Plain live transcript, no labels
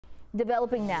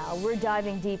Developing now, we're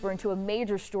diving deeper into a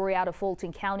major story out of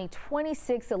Fulton County.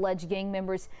 26 alleged gang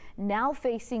members now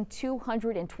facing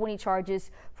 220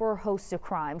 charges for a host of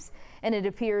crimes. And it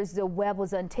appears the web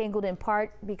was untangled in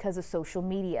part because of social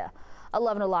media.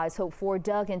 11 Alive's Hope Ford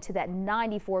dug into that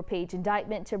 94-page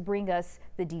indictment to bring us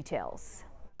the details.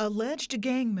 Alleged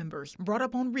gang members brought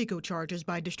up on RICO charges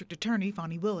by District Attorney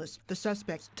Fonnie Willis. The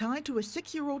suspects tied to a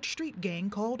 6-year-old street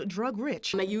gang called Drug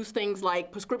Rich. They use things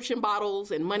like prescription bottles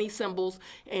and money symbols,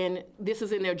 and this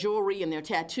is in their jewelry and their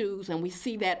tattoos, and we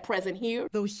see that present here.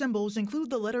 Those symbols include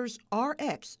the letters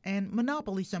RX and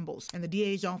Monopoly symbols, and the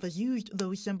DA's office used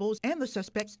those symbols and the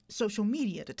suspects' social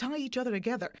media to tie each other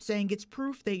together, saying it's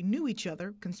proof they knew each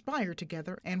other, conspired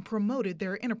together, and promoted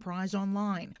their enterprise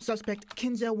online. Suspect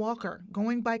Kenzel Walker,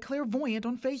 going by Clairvoyant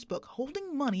on Facebook,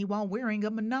 holding money while wearing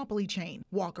a Monopoly chain.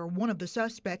 Walker, one of the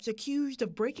suspects accused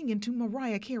of breaking into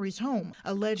Mariah Carey's home.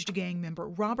 Alleged gang member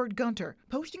Robert Gunter,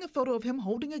 posting a photo of him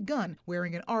holding a gun,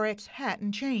 wearing an RX hat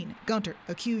and chain. Gunter,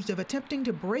 accused of attempting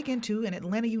to break into an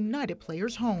Atlanta United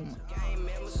player's home.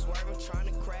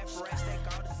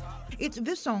 It's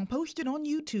this song posted on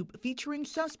YouTube featuring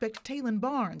suspect Taylon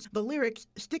Barnes. The lyrics,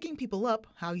 sticking people up,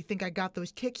 how you think I got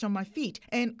those kicks on my feet,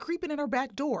 and creeping in our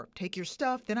back door, take your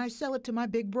stuff, then I sell it to my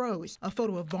big bros. A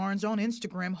photo of Barnes on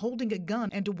Instagram holding a gun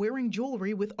and wearing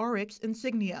jewelry with RX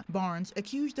insignia. Barnes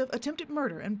accused of attempted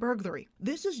murder and burglary.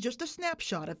 This is just a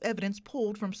snapshot of evidence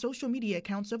pulled from social media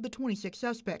accounts of the 26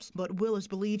 suspects, but Willis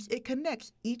believes it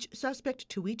connects each suspect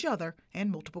to each other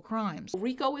and multiple crimes.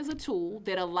 RICO is a tool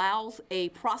that allows a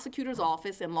prosecutor's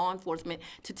office and law enforcement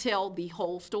to tell the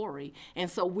whole story. And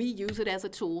so we use it as a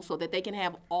tool so that they can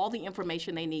have all the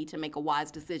information they need to make a wise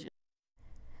decision.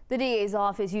 The DA's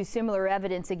office used similar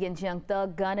evidence against Young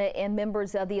Thug, Gunna, and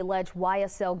members of the alleged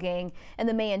YSL gang and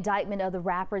the May indictment of the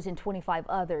rappers and 25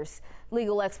 others.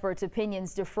 Legal experts'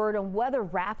 opinions differed on whether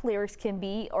rap lyrics can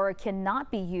be or cannot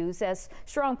be used as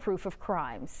strong proof of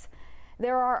crimes.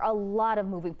 There are a lot of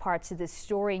moving parts to this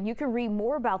story, and you can read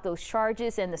more about those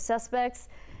charges and the suspects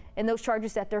and those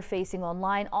charges that they're facing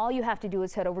online. All you have to do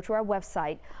is head over to our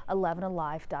website,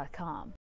 11alive.com.